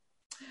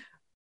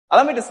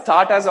Allow me to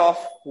start us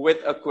off with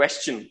a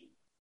question.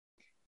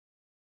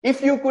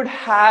 If you could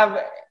have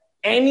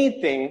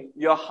anything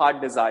your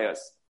heart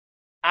desires,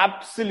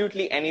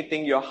 absolutely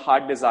anything your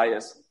heart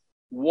desires,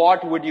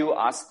 what would you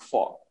ask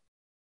for?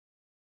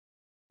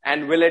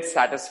 And will it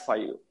satisfy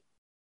you?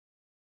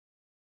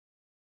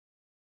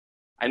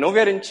 I know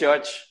we're in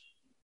church,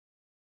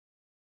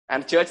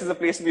 and church is a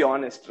place to be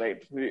honest,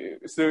 right?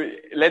 So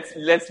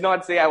let's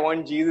not say I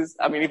want Jesus.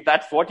 I mean, if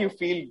that's what you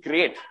feel,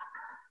 great.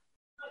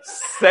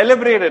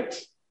 Celebrate it.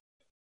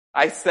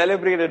 I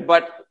celebrate it,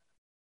 but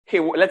hey,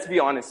 let's be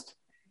honest.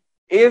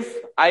 If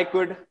I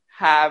could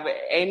have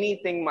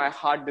anything my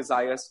heart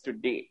desires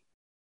today,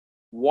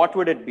 what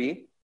would it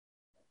be?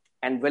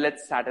 And will it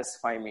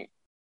satisfy me?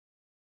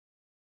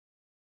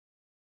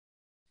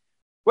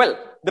 Well,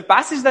 the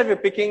passage that we're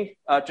picking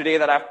today,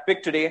 that I've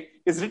picked today,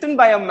 is written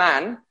by a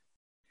man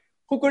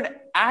who could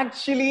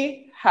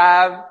actually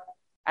have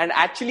and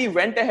actually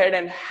went ahead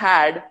and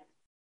had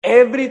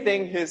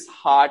everything his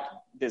heart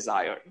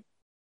desired.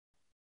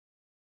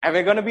 And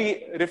we're going to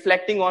be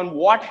reflecting on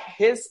what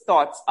his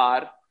thoughts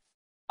are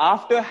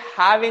after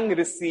having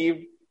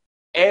received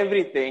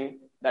everything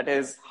that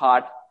his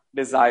heart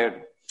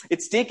desired.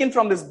 It's taken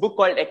from this book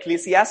called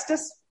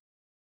Ecclesiastes.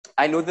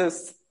 I know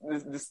this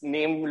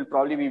name will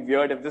probably be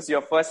weird if this is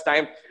your first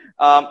time.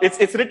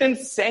 It's written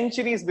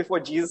centuries before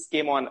Jesus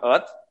came on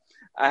earth.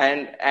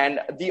 And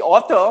the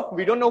author,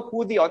 we don't know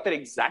who the author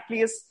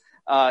exactly is.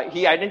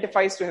 He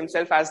identifies to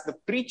himself as the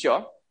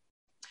preacher.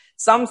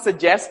 Some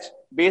suggest,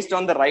 based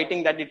on the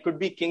writing, that it could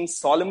be King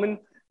Solomon,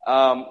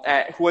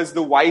 who was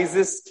the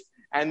wisest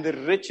and the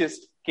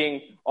richest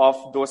king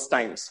of those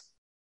times.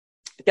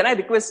 Can I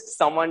request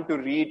someone to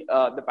read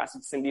the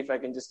passage? Cindy, if I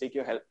can just take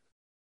your help.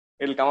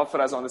 It'll come up for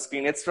us on the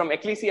screen. It's from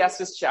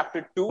Ecclesiastes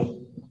chapter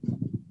 2,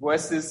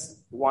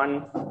 verses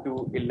 1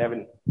 to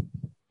 11.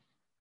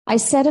 I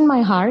said in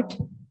my heart,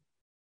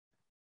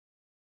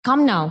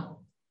 "Come now,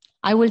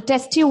 I will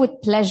test you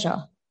with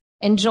pleasure.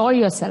 Enjoy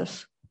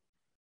yourself."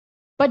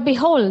 But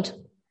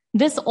behold,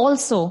 this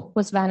also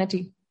was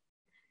vanity.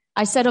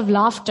 I said of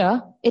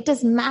laughter, "It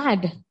is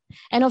mad,"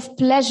 and of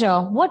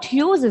pleasure, "What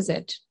use is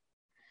it?"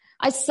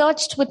 I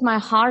searched with my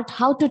heart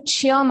how to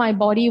cheer my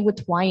body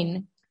with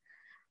wine,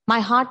 my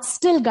heart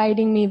still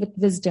guiding me with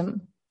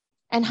wisdom,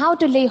 and how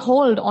to lay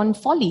hold on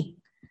folly,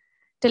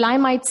 till I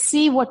might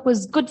see what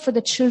was good for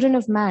the children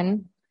of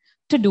man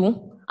to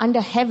do under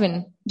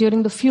heaven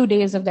during the few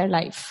days of their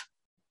life.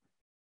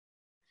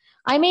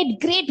 I made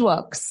great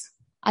works.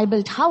 I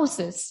built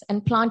houses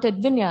and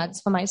planted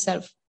vineyards for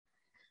myself.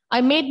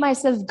 I made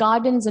myself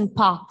gardens and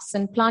parks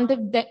and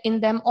planted in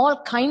them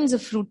all kinds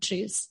of fruit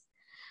trees.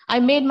 I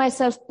made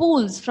myself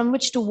pools from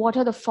which to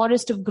water the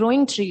forest of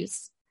growing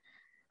trees.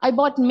 I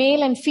bought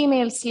male and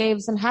female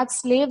slaves and had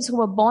slaves who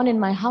were born in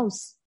my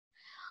house.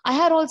 I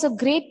had also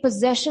great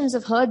possessions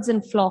of herds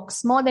and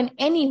flocks, more than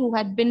any who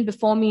had been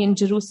before me in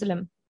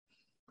Jerusalem.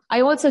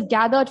 I also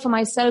gathered for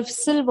myself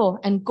silver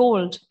and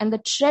gold and the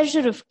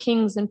treasure of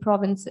kings and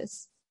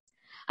provinces.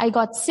 I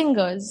got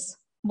singers,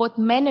 both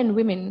men and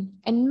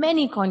women, and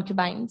many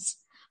concubines,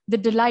 the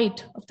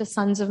delight of the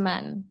sons of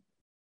man.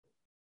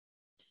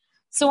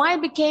 So I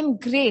became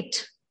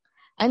great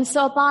and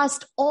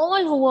surpassed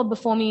all who were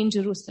before me in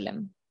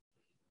Jerusalem.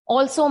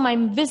 Also my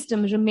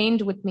wisdom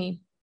remained with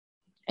me,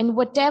 and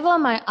whatever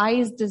my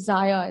eyes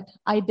desired,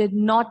 I did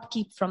not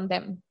keep from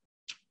them.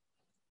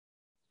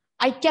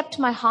 I kept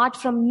my heart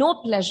from no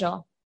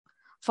pleasure,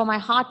 for my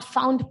heart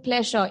found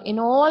pleasure in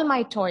all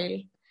my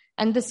toil,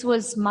 and this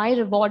was my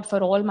reward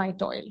for all my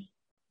toil.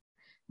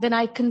 Then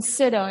I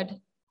considered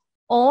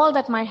all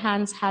that my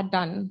hands had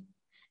done,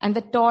 and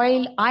the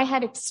toil I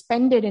had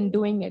expended in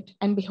doing it,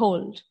 and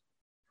behold,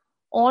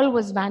 all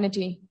was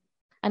vanity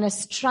and a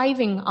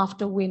striving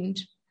after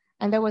wind,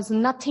 and there was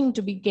nothing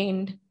to be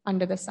gained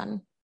under the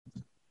sun.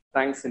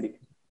 Thanks, Cindy.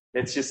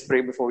 Let's just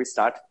pray before we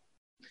start.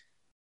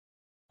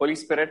 Holy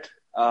Spirit,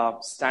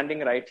 standing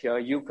right here,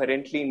 you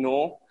currently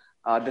know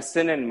the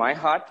sin in my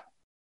heart.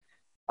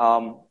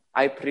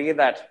 I pray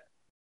that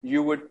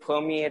you would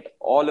permeate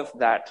all of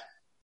that,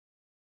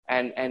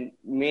 and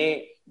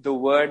may the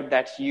word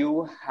that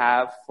you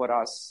have for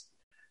us,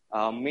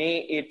 may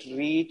it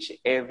reach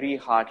every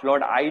heart.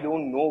 Lord, I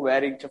don't know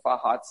where each of our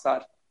hearts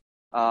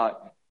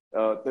are.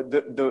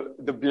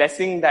 The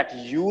blessing that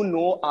you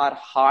know our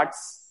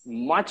hearts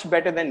much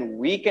better than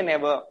we can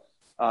ever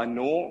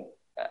know.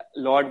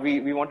 Lord,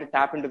 we want to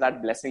tap into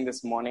that blessing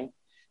this morning.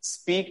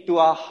 Speak to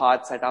our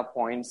hearts at our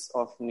points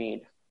of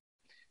need.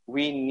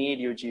 We need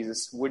you,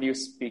 Jesus. Would you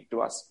speak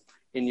to us?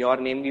 In your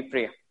name we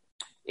pray.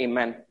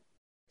 Amen.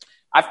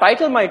 I've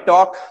titled my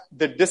talk,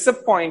 The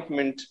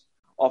Disappointment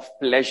of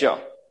Pleasure.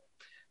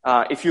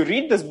 If you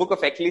read this book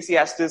of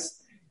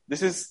Ecclesiastes,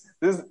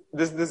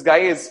 this guy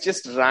is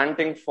just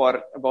ranting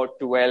for about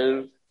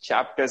 12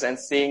 chapters and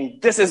saying,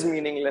 this is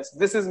meaningless.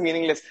 This is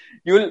meaningless.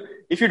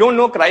 If you don't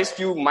know Christ,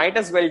 you might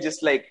as well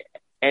just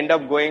end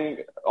up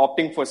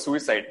opting for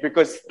suicide,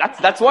 because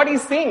that's what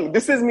he's saying.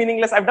 This is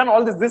meaningless. I've done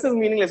all this. This is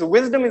meaningless.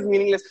 Wisdom is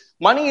meaningless.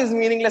 Money is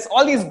meaningless.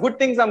 All these good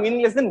things are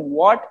meaningless. Then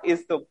what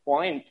is the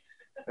point?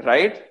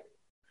 right?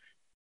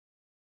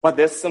 But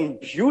there's some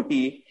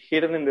beauty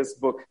hidden in this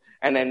book.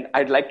 And then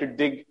I'd like to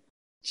dig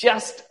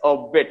just a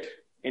bit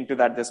into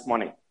that this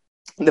morning.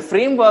 The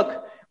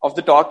framework of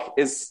the talk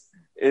is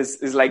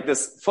like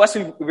this. First,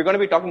 we're going to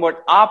be talking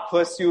about our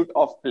pursuit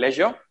of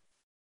pleasure.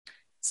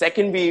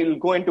 Second, we'll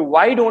go into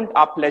why don't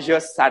our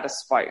pleasures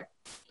satisfy.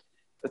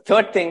 The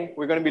third thing,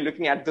 we're going to be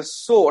looking at the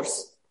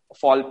source of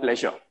all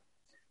pleasure.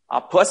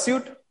 Our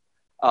pursuit,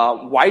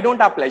 why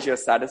don't our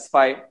pleasures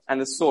satisfy,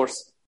 and the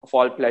source of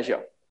all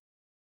pleasure.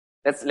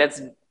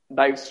 Let's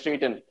dive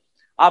straight in.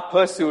 Our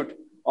pursuit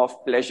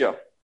of pleasure.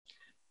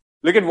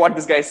 Look at what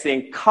this guy is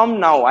saying. Come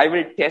now, I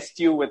will test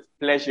you with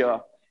pleasure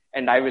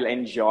and I will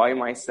enjoy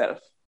myself.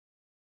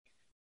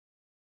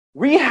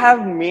 We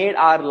have made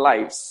our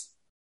lives.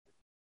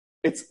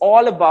 It's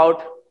all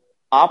about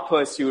our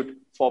pursuit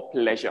for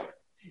pleasure.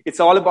 It's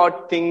all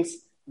about things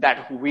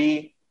that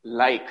we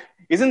like.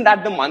 Isn't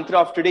that the mantra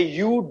of today?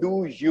 You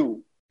do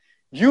you.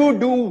 You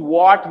do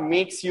what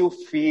makes you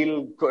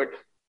feel good.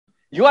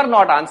 You are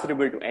not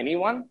answerable to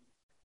anyone.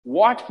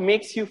 What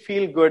makes you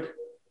feel good,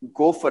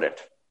 go for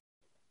it.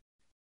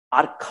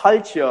 Our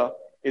culture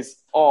is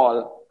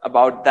all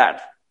about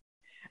that.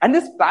 And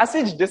this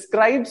passage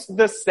describes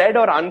the said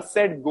or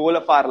unsaid goal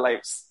of our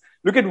lives.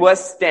 Look at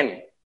verse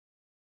 10.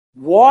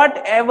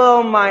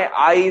 Whatever my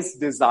eyes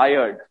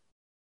desired,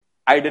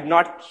 I did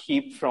not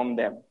keep from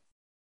them.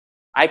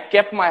 I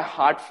kept my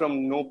heart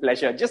from no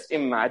pleasure. Just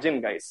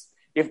imagine, guys,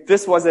 if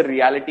this was a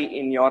reality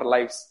in your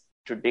lives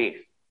today.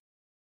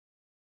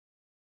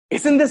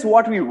 Isn't this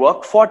what we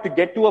work for, to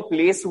get to a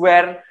place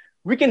where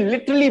we can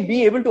literally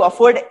be able to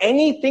afford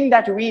anything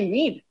that we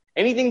need,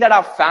 anything that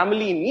our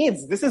family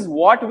needs? This is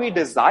what we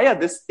desire.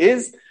 This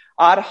is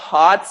our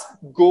heart's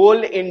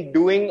goal in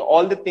doing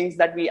all the things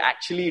that we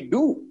actually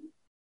do.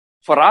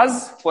 For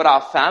us, for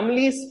our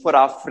families, for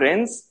our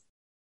friends.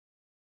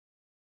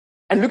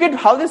 And look at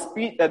how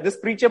this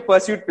preacher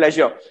pursued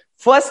pleasure.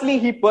 Firstly,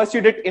 he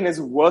pursued it in his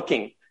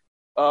working.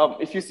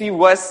 If you see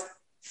verse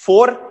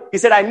 4, he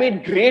said, I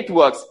made great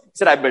works. He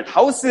said, I built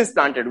houses,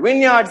 planted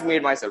vineyards,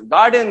 made myself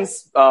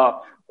gardens,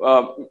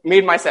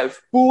 made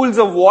myself pools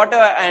of water,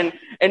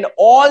 and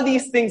all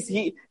these things.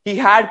 He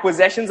had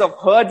possessions of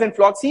herds and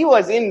flocks. He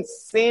was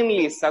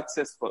insanely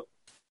successful.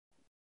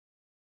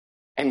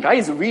 And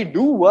guys, we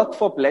do work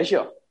for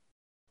pleasure.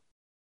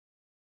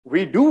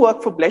 We do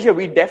work for pleasure.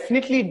 We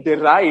definitely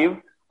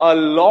derive a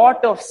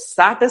lot of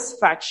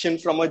satisfaction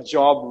from a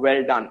job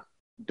well done,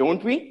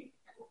 don't we?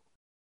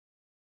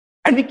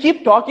 And we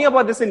keep talking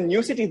about this in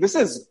New City. This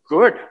is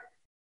good.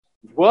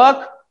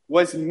 Work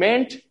was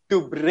meant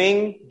to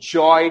bring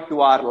joy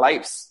to our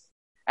lives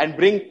and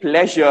bring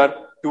pleasure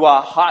to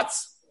our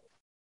hearts.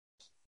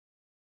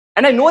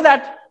 And I know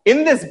that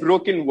in this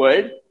broken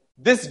world,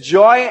 this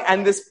joy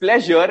and this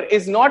pleasure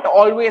is not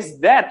always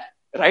there,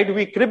 right?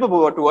 We crib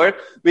about work.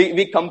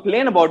 We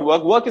complain about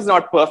work. Work is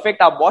not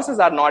perfect. Our bosses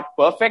are not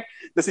perfect.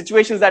 The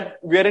situations that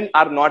we're in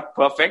are not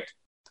perfect.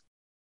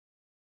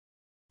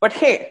 But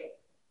hey,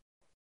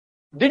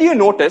 did you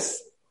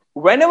notice,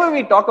 whenever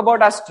we talk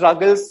about our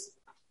struggles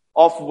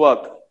of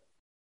work,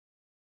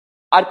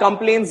 our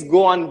complaints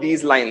go on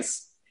these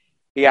lines.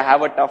 Hey, I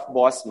have a tough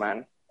boss,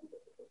 man.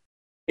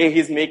 Hey,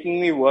 he's making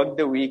me work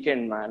the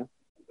weekend, man.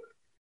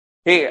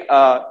 Hey,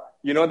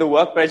 the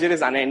work pressure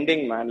is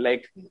unending, man.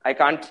 Like,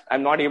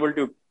 I'm not able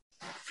to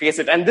face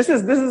it. And this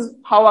is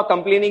how our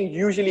complaining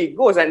usually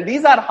goes. And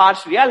these are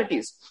harsh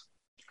realities.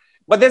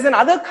 But there's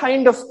another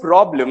kind of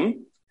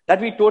problem that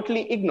we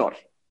totally ignore.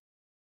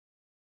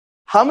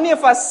 How many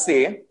of us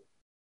say,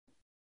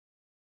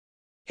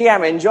 hey,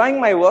 I'm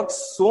enjoying my work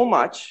so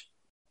much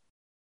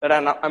that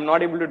I'm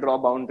not able to draw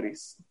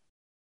boundaries.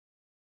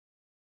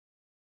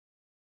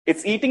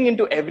 It's eating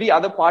into every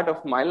other part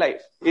of my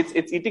life.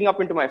 It's eating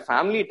up into my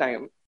family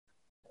time.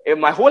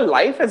 My whole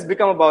life has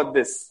become about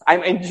this.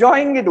 I'm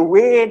enjoying it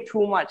way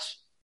too much.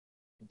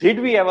 Did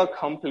we ever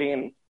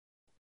complain?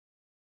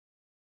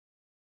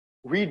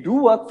 We do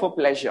work for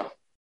pleasure.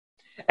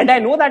 And I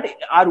know that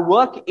our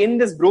work in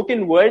this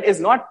broken world is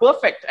not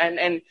perfect.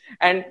 And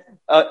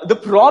the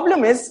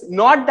problem is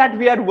not that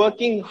we are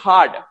working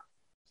hard.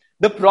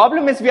 The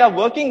problem is we are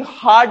working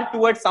hard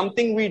towards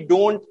something we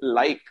don't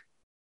like.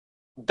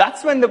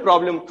 That's when the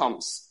problem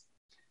comes.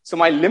 So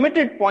my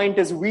limited point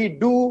is we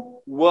do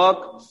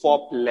work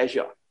for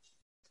pleasure.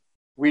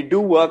 We do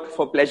work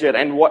for pleasure.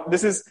 And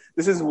this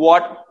is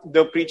what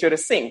the preacher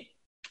is saying.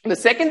 The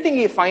second thing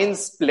he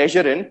finds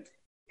pleasure in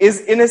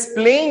is in his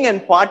playing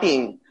and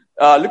partying.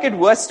 Look at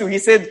verse 2. He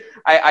said,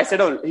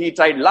 he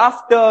tried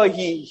laughter.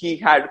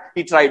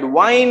 He tried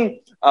wine.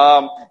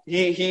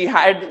 He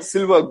had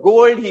silver,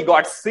 gold. He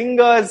got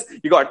singers.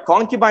 He got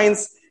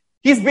concubines.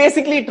 He's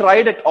basically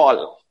tried it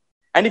all.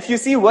 And if you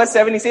see verse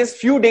 7, he says,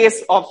 few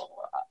days of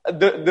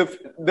the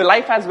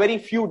life has very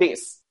few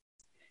days.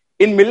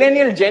 In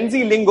millennial Gen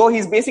Z lingo,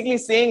 he's basically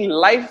saying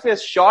life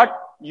is short,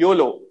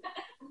 YOLO.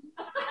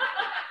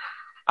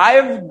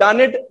 I've done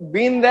it,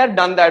 been there,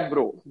 done that,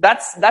 bro.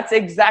 That's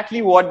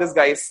exactly what this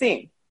guy is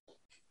saying.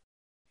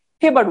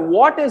 Hey, but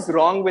what is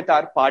wrong with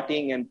our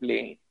partying and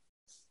playing?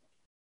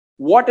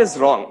 What is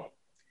wrong?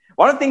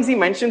 One of the things he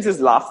mentions is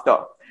laughter.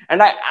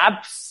 And I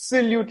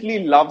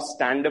absolutely love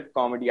stand-up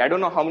comedy. I don't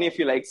know how many of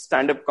you like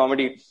stand-up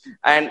comedy.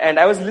 And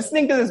I was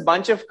listening to this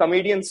bunch of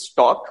comedians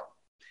talk.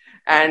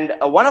 And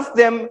one of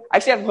them,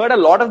 actually I've heard a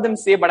lot of them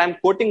say, but I'm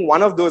quoting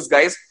one of those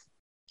guys.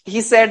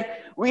 He said,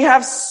 we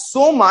have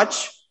so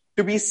much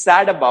to be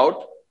sad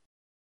about.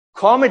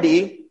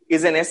 Comedy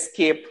is an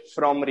escape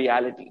from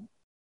reality.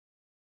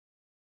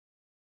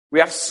 We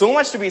have so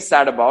much to be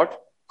sad about.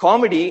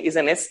 Comedy is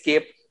an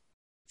escape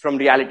from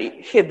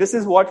reality. Hey, this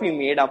is what we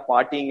made our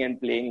partying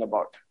and playing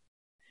about.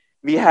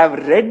 We have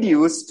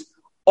reduced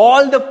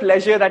all the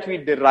pleasure that we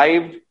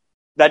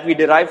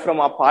derive from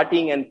our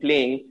partying and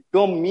playing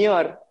to a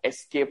mere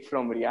escape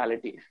from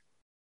reality.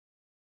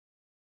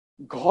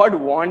 God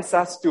wants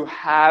us to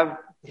have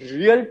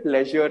real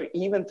pleasure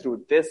even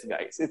through this,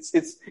 guys.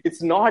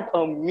 It's not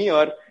a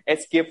mere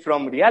escape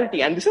from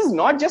reality. And this is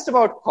not just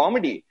about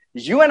comedy.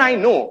 You and I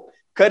know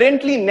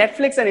currently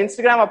Netflix and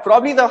Instagram are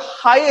probably the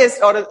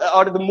highest or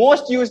the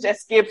most used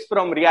escapes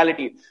from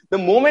reality. The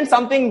moment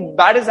something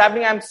bad is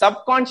happening, I'm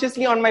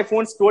subconsciously on my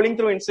phone scrolling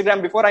through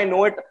Instagram. Before I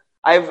know it,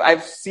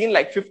 I've seen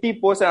like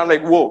 50 posts and I'm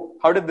like, whoa,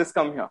 how did this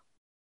come here?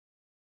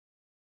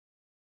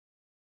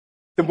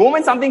 The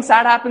moment something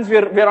sad happens,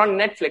 we're on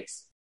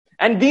Netflix.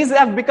 And these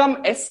have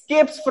become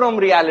escapes from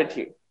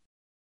reality.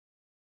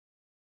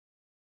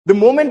 The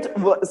moment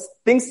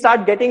things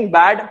start getting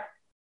bad,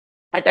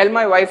 I tell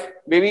my wife,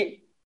 baby,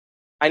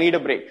 I need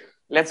a break.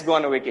 Let's go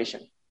on a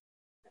vacation.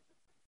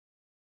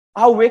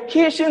 Our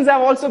vacations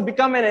have also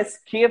become an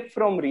escape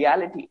from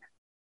reality.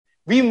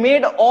 We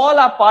made all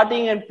our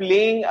partying and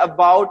playing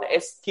about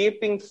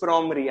escaping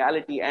from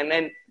reality.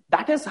 And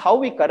that is how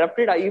we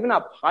corrupted even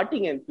our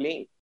partying and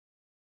playing.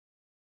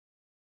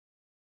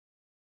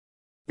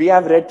 We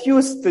have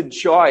reduced the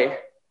joy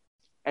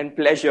and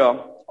pleasure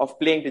of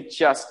playing to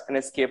just an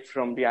escape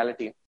from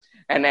reality.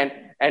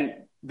 And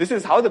this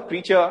is how the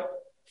preacher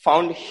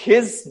found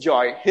his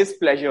joy, his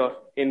pleasure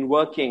in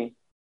working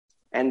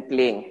and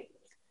playing.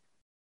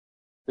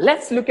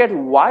 Let's look at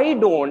why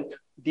don't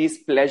these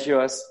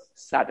pleasures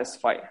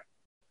satisfy?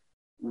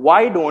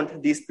 Why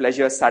don't these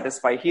pleasures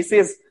satisfy? He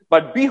says,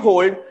 but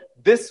behold,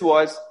 this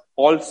was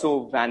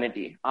also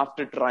vanity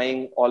after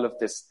trying all of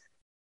this.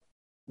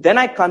 Then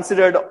I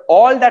considered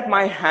all that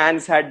my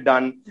hands had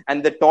done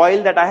and the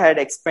toil that I had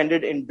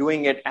expended in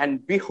doing it.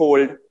 And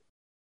behold,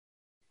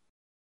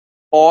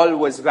 all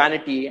was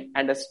vanity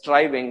and a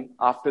striving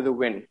after the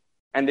wind.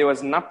 And there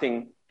was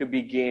nothing to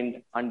be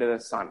gained under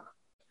the sun.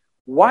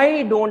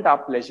 Why don't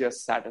our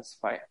pleasures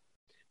satisfy?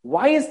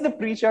 Why is the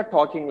preacher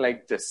talking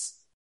like this?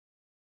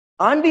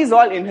 Aren't these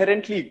all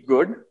inherently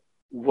good?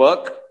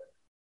 Work,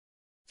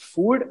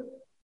 food,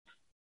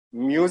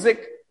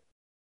 music,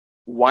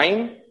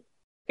 wine.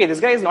 Okay, this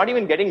guy is not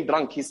even getting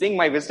drunk. He's saying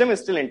my wisdom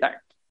is still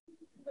intact.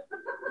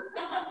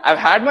 I've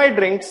had my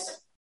drinks.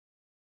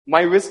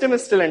 My wisdom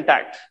is still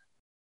intact.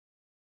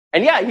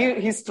 And yeah,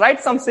 he's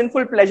tried some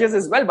sinful pleasures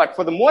as well, but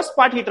for the most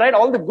part, he tried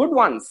all the good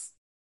ones.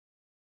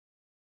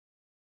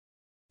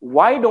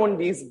 Why don't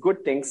these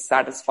good things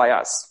satisfy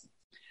us?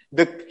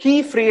 The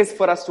key phrase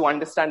for us to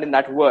understand in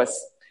that verse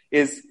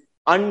is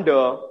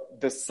under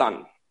the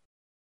sun,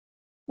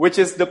 which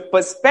is the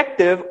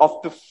perspective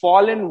of the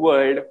fallen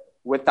world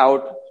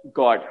without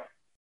God.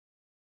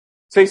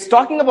 So he's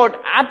talking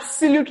about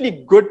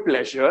absolutely good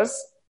pleasures,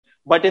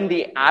 but in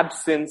the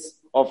absence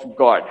of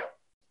God.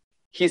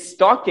 He's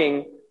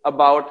talking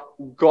about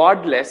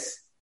godless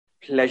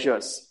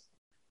pleasures.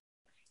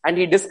 And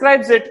he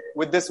describes it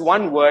with this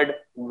one word,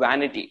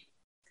 vanity.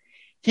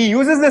 He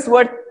uses this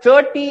word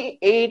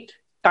 38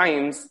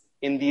 times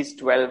in these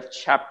 12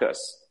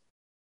 chapters.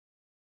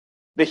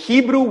 The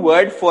Hebrew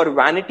word for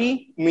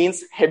vanity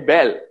means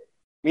hebel,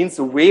 means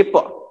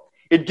vapor.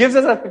 It gives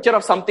us a picture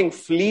of something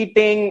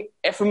fleeting,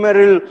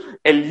 ephemeral,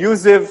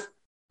 elusive.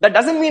 That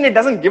doesn't mean it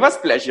doesn't give us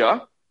pleasure.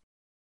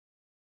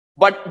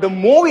 But the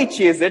more we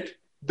chase it,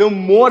 the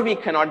more we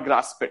cannot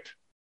grasp it.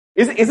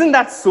 Isn't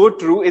that so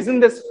true?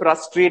 Isn't this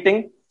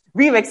frustrating?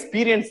 We've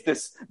experienced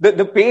this.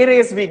 The pay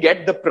raise we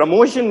get, the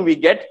promotion we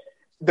get,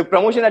 the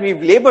promotion that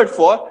we've labored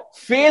for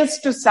fails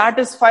to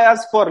satisfy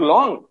us for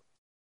long.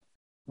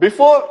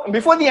 Before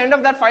the end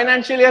of that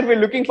financial year, we're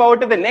looking forward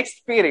to the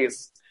next pay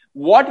raise.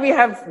 What we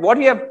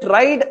have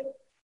tried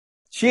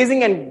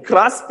chasing and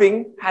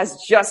grasping has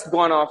just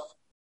gone off.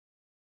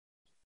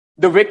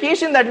 The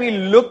vacation that we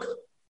look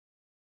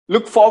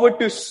forward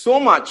to so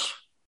much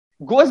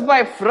goes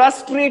by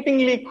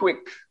frustratingly quick.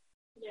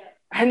 Yeah.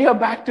 And you're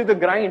back to the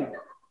grind.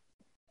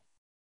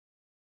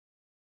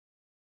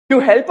 To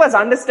help us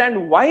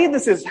understand why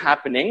this is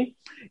happening,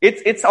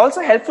 it's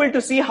also helpful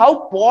to see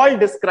how Paul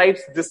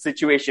describes this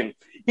situation.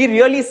 He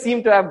really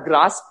seemed to have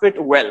grasped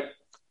it well.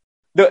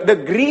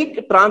 The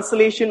Greek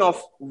translation of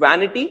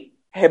vanity,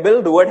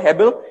 hebel, the word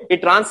hebel,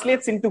 it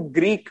translates into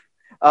Greek,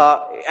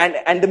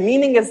 and the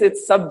meaning is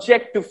it's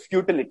subject to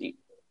futility.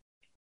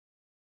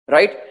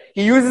 Right?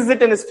 He uses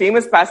it in his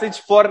famous passage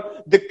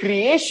for the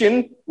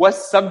creation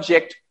was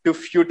subject to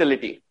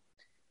futility.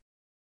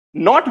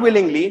 Not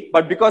willingly,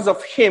 but because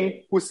of him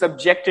who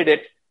subjected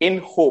it in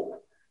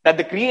hope that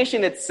the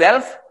creation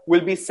itself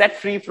will be set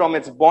free from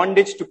its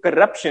bondage to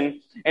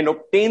corruption and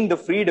obtain the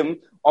freedom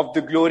of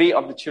the glory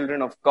of the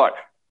children of God.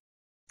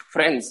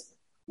 Friends,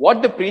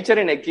 what the preacher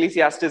in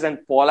Ecclesiastes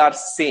and Paul are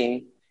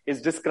saying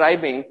is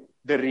describing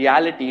the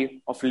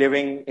reality of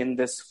living in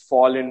this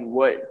fallen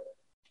world.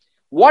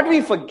 What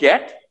we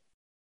forget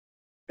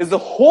is the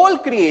whole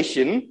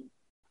creation,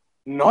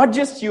 not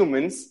just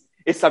humans,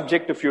 is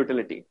subject to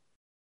futility.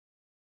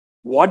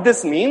 What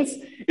this means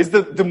is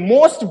the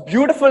most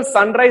beautiful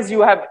sunrise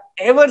you have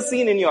ever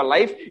seen in your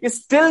life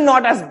is still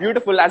not as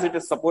beautiful as it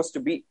is supposed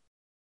to be.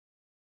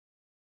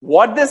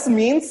 What this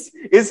means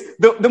is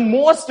the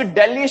most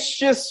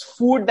delicious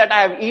food that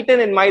I have eaten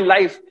in my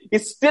life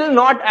is still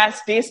not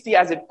as tasty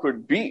as it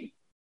could be.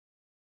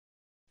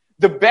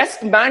 The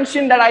best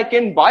mansion that I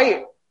can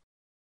buy,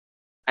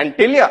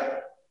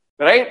 Antilia,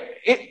 right?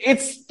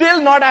 It's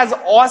still not as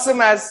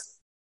awesome as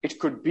it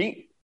could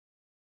be.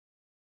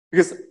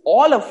 Because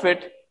all of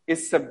it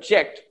is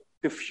subject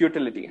to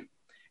futility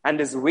and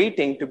is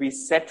waiting to be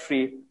set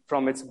free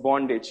from its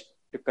bondage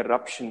to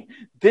corruption.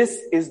 This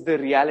is the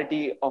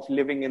reality of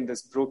living in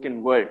this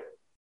broken world.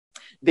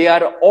 They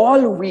are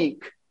all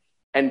weak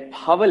and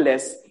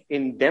powerless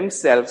in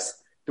themselves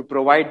to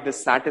provide the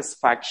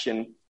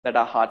satisfaction that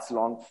our hearts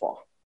long for.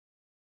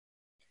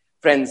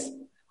 Friends,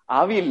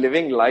 are we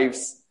living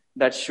lives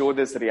that show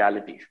this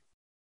reality?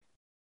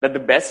 That the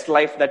best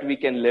life that we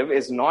can live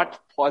is not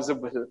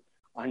possible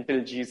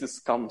until Jesus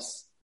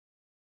comes.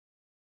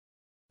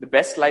 The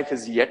best life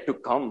is yet to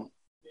come.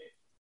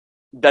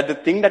 That the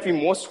thing that we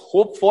most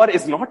hope for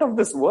is not of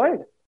this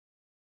world.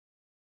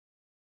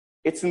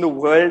 It's in the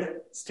world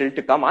still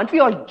to come. Aren't we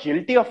all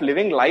guilty of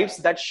living lives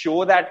that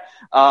show that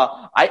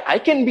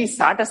I can be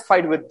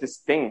satisfied with this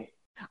thing?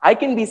 I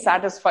can be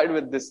satisfied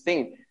with this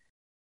thing.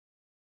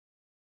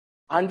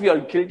 Aren't we all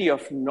guilty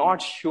of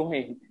not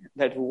showing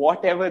that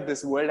whatever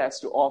this world has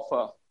to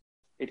offer,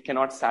 it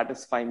cannot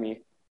satisfy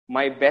me?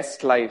 My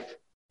best life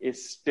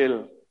is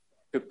still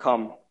to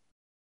come.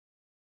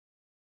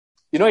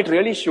 You know, it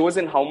really shows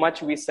in how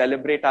much we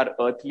celebrate our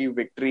earthly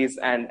victories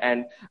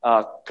and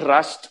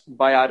crushed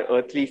by our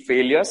earthly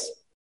failures.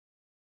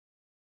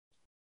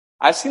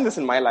 I've seen this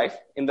in my life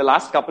in the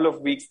last couple of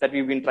weeks that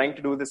we've been trying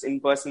to do this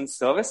in-person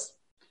service.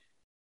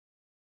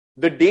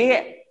 The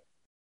day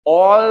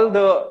all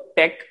the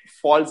tech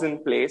falls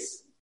in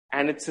place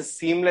and it's a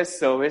seamless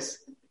service,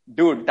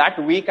 dude,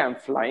 that week I'm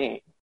flying.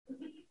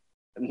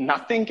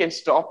 Nothing can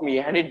stop me.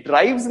 And it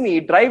drives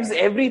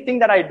everything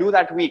that I do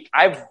that week.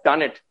 I've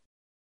done it.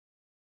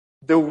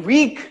 The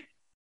week,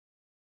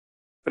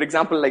 for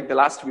example, like the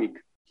last week,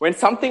 when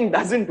something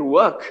doesn't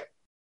work,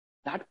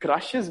 that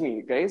crushes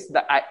me, guys.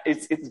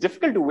 It's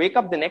difficult to wake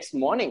up the next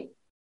morning.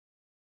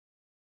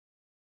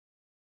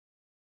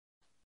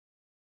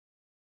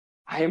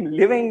 I am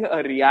living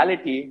a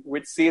reality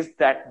which says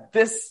that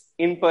this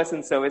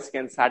in-person service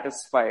can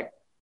satisfy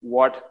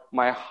what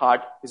my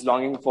heart is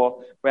longing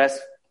for, whereas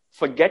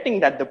forgetting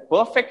that the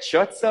perfect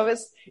church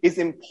service is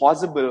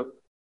impossible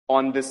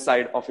on this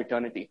side of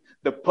eternity.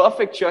 The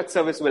perfect church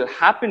service will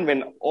happen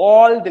when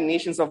all the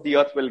nations of the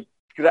earth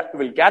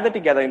will gather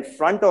together in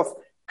front of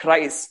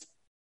Christ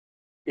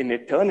in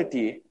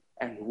eternity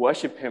and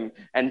worship him.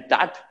 And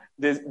that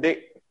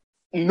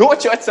no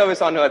church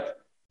service on earth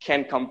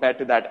can compare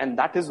to that. And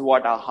that is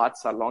what our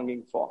hearts are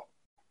longing for.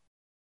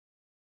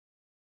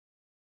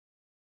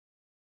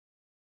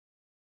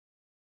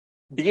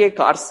 D.A.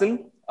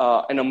 Carson,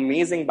 an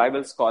amazing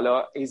Bible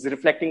scholar, is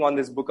reflecting on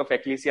this book of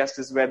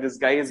Ecclesiastes where this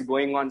guy is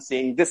going on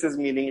saying, this is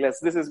meaningless,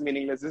 this is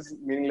meaningless, this is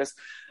meaningless.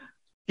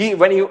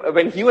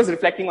 When he was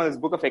reflecting on this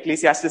book of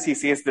Ecclesiastes, he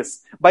says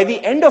this: by the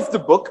end of the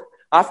book,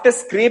 after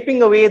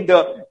scraping away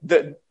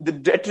the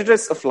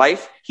detritus of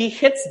life, he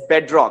hits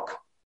bedrock,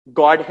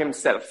 God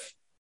himself.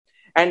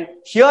 And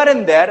here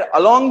and there,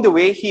 along the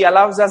way, he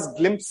allows us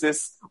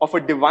glimpses of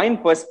a divine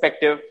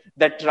perspective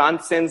that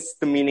transcends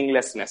the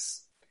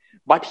meaninglessness.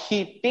 But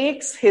he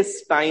takes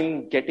his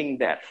time getting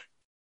there.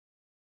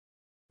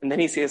 And then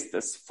he says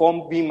this: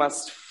 for we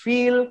must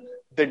feel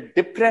the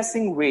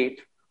depressing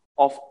weight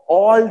of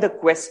all the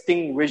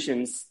questing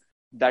visions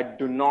that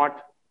do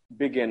not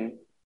begin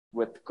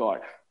with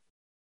God.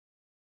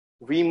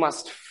 We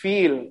must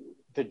feel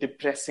the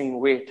depressing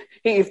weight.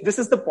 Hey, if this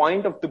is the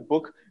point of the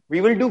book, we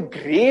will do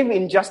grave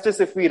injustice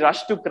if we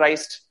rush to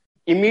Christ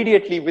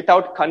immediately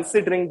without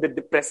considering the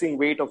depressing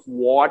weight of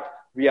what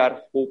we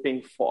are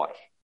hoping for.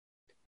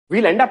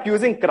 We'll end up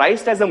using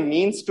Christ as a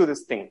means to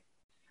this thing.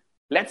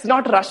 Let's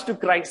not rush to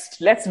Christ.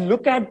 Let's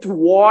look at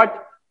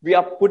what we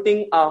are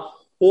putting our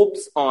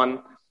hopes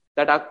on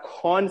that are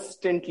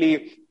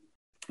constantly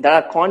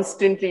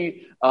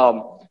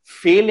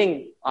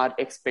failing our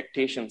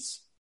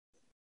expectations.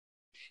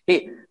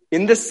 Hey,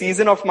 in this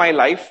season of my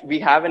life, we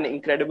have an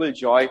incredible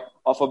joy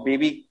of a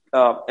baby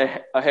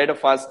ahead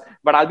of us.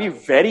 But I'll be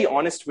very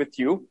honest with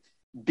you.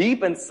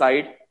 Deep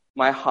inside,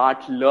 my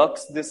heart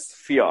lurks this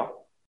fear.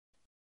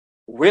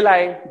 Will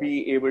I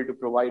be able to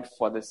provide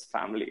for this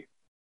family?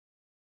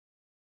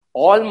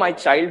 All my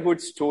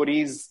childhood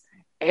stories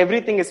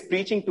Everything is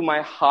preaching to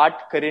my heart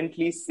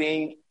currently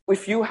saying,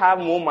 if you have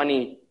more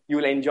money,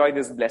 you'll enjoy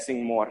this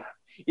blessing more.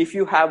 If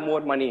you have more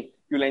money,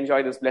 you'll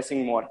enjoy this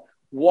blessing more.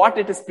 What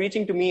it is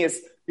preaching to me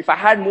is, if I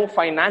had more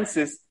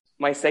finances,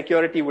 my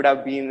security would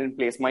have been in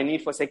place. My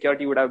need for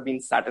security would have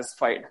been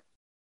satisfied.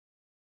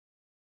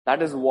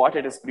 That is what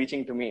it is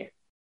preaching to me.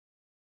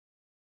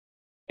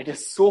 It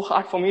is so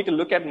hard for me to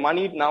look at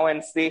money now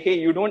and say, hey,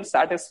 you don't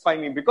satisfy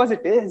me, because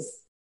it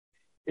is.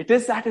 It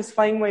is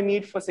satisfying my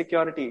need for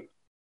security.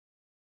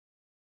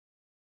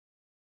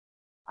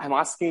 I'm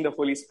asking the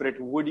Holy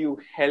Spirit, would you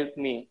help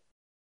me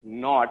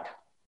not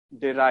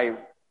derive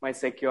my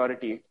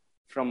security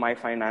from my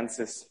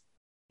finances?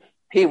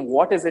 Hey,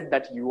 what is it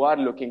that you are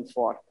looking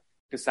for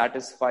to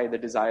satisfy the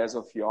desires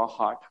of your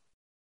heart?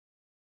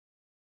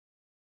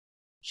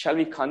 Shall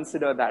we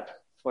consider that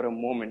for a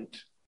moment?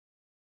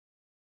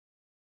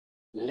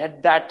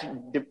 Let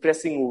that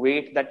depressing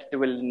weight that it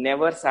will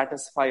never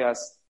satisfy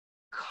us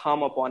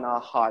come upon our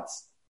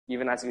hearts,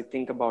 even as we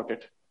think about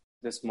it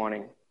this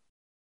morning.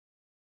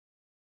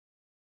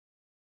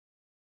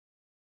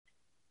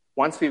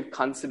 Once we've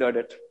considered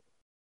it,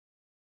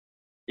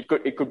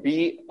 it could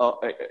be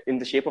in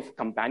the shape of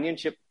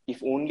companionship.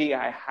 If only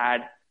I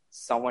had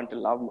someone to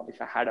love, if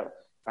I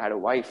had a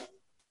wife.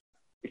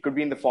 It could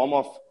be in the form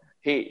of,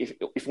 hey,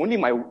 if only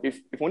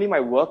my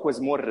work was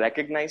more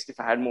recognized, if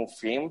I had more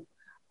fame,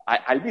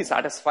 I'll be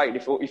satisfied.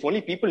 If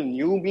only people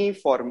knew me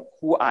for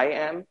who I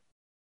am.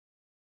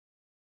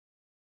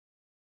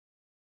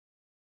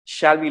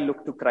 Shall we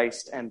look to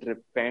Christ and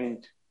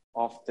repent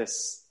of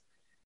this?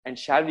 And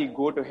shall we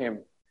go to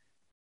him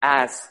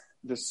as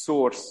the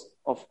source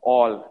of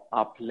all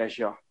our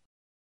pleasure?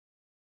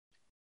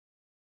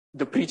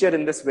 The preacher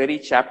in this very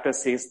chapter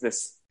says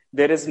this: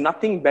 there is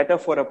nothing better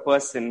for a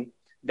person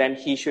than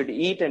he should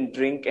eat and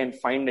drink and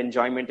find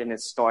enjoyment in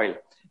his toil.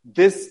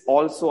 This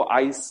also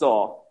I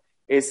saw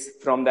is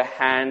from the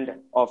hand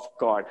of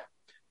God.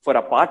 For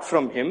apart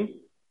from him,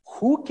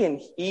 who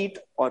can eat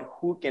or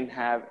who can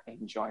have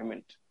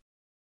enjoyment?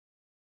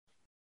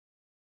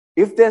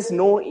 If there's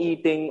no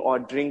eating or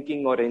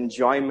drinking or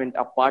enjoyment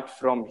apart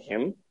from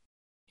him,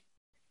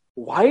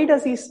 why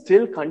does he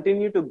still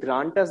continue to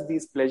grant us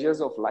these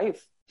pleasures of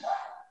life?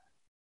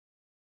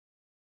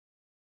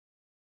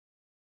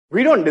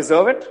 We don't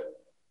deserve it,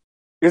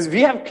 because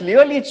we have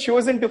clearly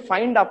chosen to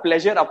find our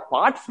pleasure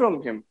apart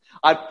from him.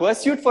 Our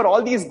pursuit for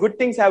all these good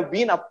things have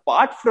been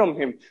apart from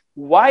him.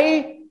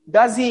 Why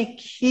does he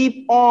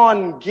keep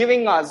on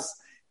giving us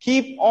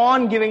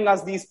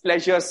these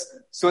pleasures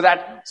so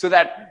that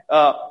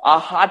our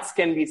hearts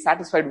can be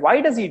satisfied?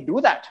 Why does he do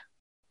that?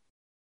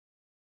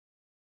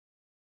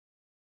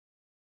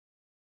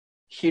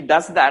 He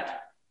does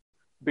that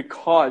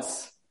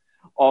because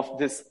of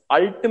this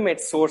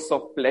ultimate source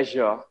of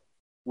pleasure,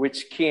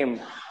 which came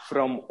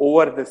from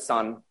over the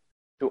sun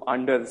to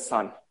under the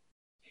sun.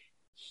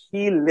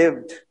 He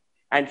lived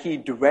and he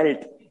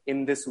dwelt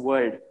in this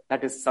world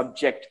that is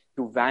subject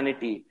to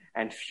vanity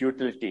and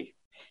futility.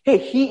 Hey,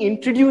 he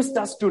introduced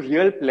us to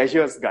real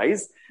pleasures,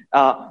 guys.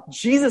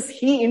 Jesus,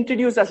 he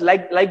introduced us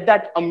like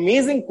that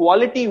amazing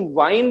quality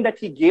wine that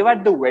he gave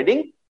at the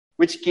wedding,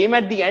 which came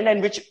at the end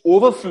and which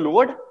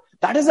overflowed.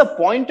 That is a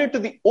pointer to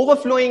the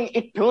overflowing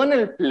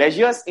eternal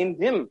pleasures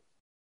in him.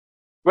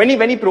 When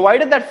he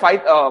provided that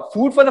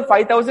food for the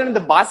 5,000 and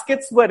the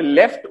baskets were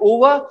left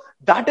over,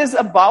 that is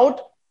about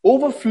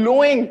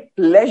overflowing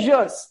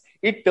pleasures,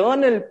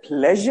 eternal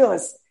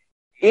pleasures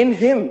in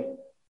him.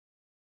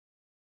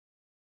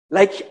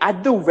 Like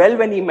at the well,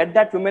 when he met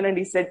that woman and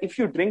he said, if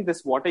you drink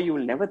this water, you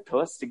will never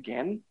thirst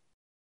again.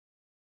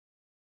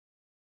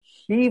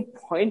 He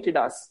pointed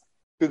us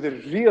to the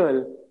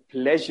real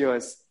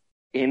pleasures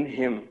in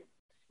him.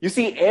 You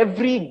see,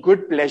 every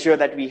good pleasure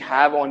that we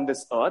have on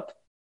this earth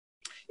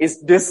is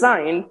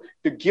designed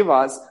to give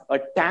us a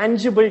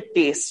tangible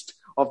taste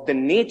of the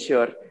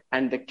nature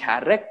and the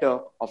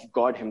character of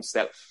God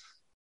himself.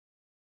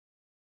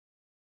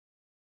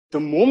 The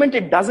moment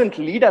it doesn't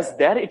lead us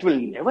there, it will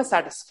never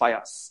satisfy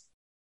us.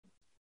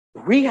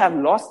 We have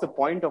lost the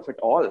point of it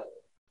all.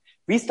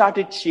 We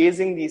started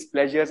chasing these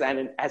pleasures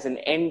as an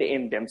end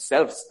in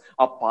themselves,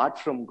 apart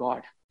from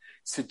God.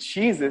 So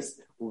Jesus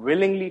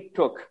willingly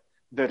took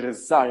the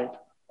result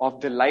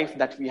of the life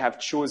that we have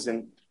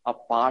chosen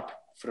apart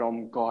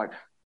from God.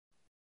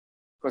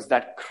 Because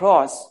that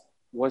cross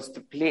was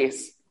the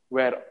place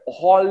where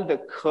all the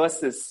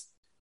curses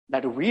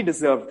that we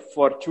deserved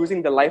for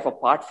choosing the life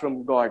apart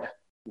from God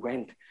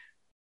went.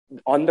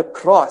 On the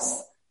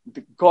cross,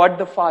 God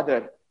the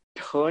Father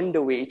turned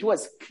away. It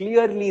was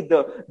clearly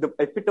the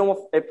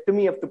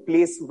epitome of the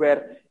place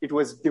where it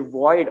was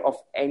devoid of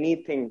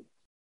anything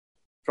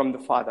from the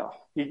Father.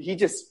 He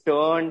just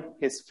turned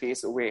his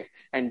face away,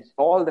 and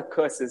all the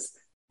curses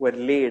were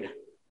laid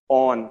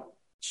on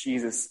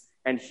Jesus.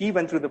 And he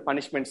went through the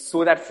punishment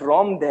so that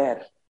from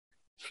there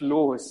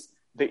flows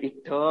the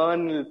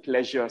eternal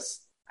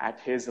pleasures at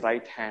his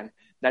right hand,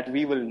 that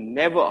we will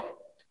never,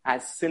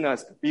 as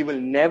sinners, we will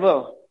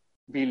never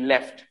be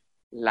left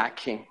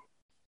lacking.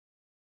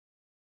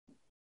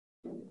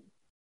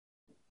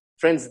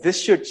 Friends,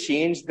 this should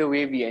change the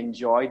way we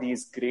enjoy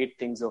these great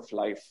things of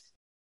life.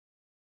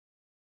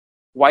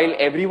 While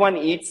everyone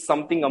eats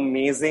something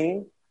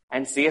amazing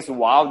and says,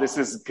 wow, this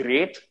is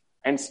great,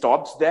 and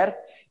stops there,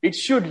 it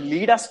should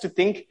lead us to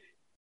think,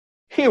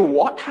 hey,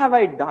 what have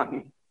I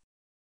done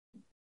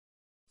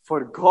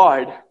for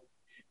God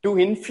to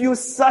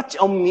infuse such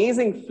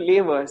amazing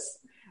flavors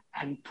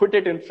and put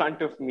it in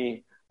front of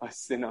me, a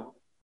sinner?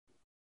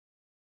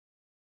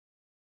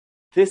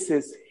 This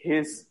is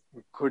His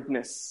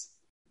goodness.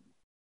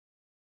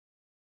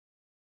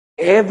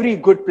 Every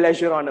good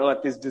pleasure on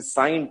earth is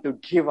designed to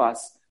give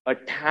us a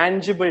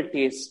tangible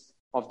taste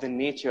of the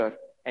nature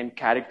and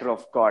character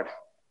of God.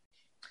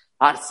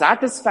 Our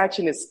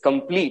satisfaction is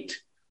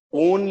complete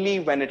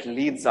only when it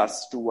leads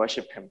us to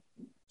worship Him.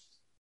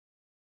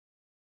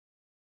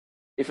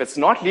 If it's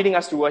not leading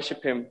us to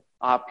worship Him,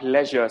 our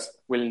pleasures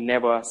will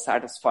never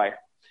satisfy.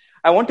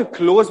 I want to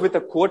close with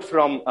a quote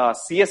from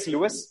C.S.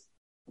 Lewis,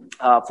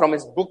 from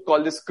his book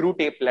called The Screw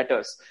Tape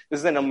Letters.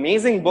 This is an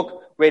amazing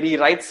book where he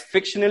writes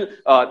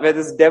where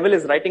this devil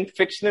is writing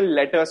fictional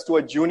letters to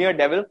a junior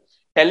devil,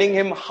 telling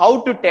him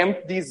how to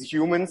tempt these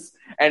humans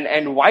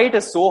and why it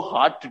is so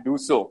hard to do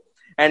so.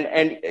 And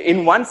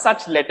in one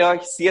such letter,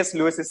 C.S.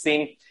 Lewis is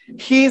saying,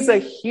 he is a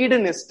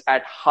hedonist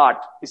at heart.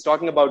 He's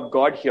talking about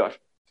God here.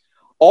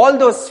 All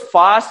those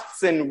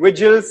fasts and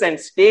vigils and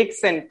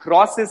stakes and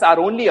crosses are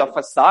only a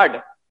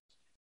facade,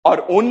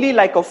 or only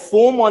like a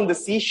foam on the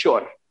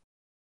seashore.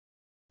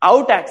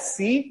 Out at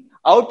sea,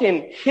 out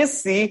in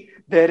His sea,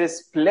 there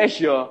is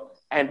pleasure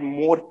and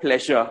more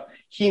pleasure.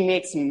 He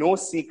makes no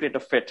secret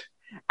of it.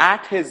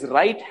 At His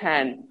right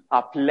hand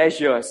are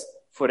pleasures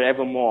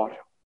forevermore.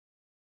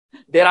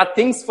 There are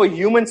things for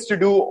humans to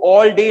do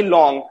all day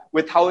long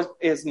without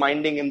His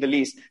minding in the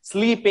least.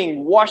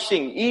 Sleeping,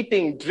 washing,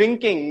 eating,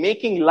 drinking,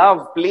 making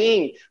love,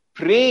 playing,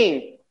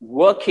 praying,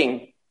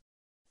 working.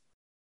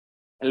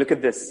 And look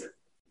at this.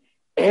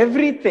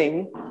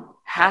 Everything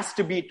has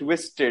to be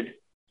twisted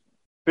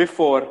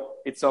before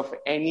it's of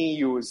any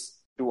use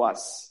to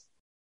us.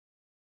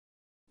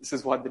 This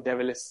is what the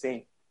devil is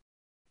saying.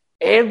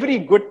 Every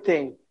good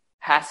thing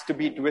has to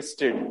be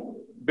twisted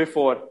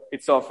before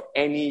it's of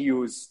any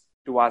use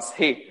to us.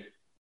 Hey,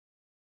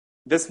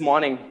 this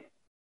morning,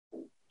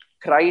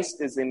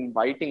 Christ is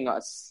inviting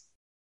us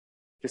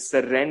to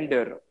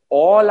surrender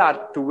all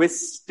our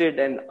twisted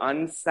and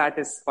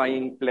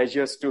unsatisfying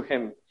pleasures to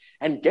Him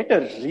and get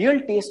a real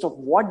taste of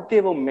what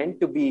they were meant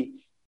to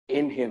be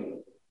in Him.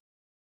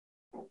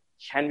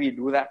 Can we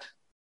do that?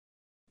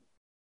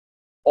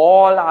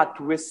 All our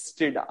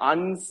twisted,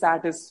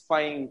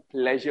 unsatisfying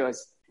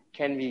pleasures,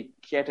 can we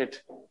get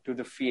it to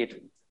the feet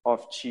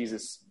of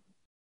Jesus?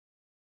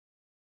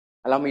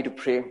 Allow me to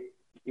pray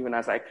even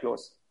as I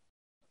close.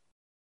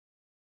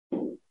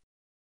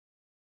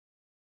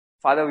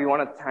 Father, we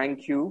want to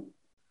thank You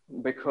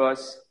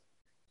because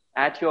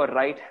at Your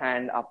right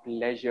hand are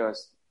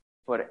pleasures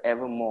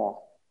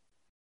forevermore.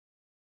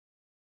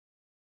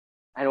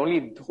 And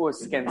only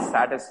those can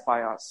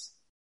satisfy us.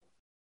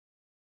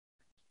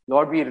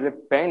 Lord, we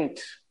repent.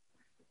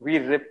 We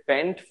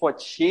repent for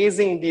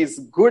chasing these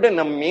good and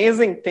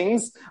amazing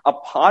things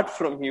apart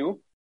from You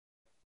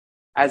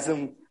as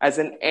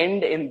an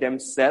end in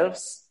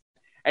themselves.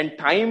 And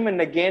time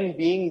and again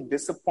being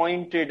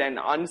disappointed and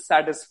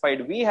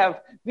unsatisfied. We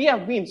have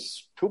been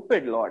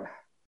stupid, Lord.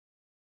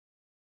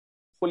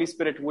 Holy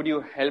Spirit, would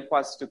You help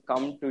us to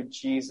come to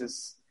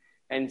Jesus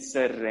and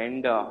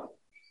surrender?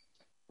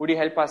 Would You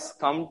help us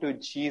come to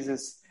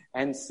Jesus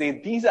and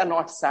say, these are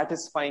not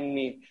satisfying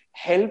me.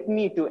 Help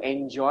me to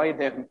enjoy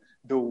them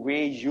the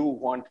way You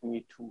want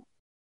me to.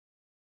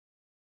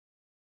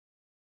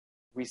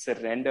 We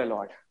surrender,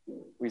 Lord.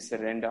 We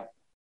surrender.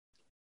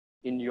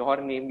 In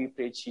Your name we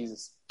pray,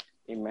 Jesus.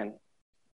 Amen.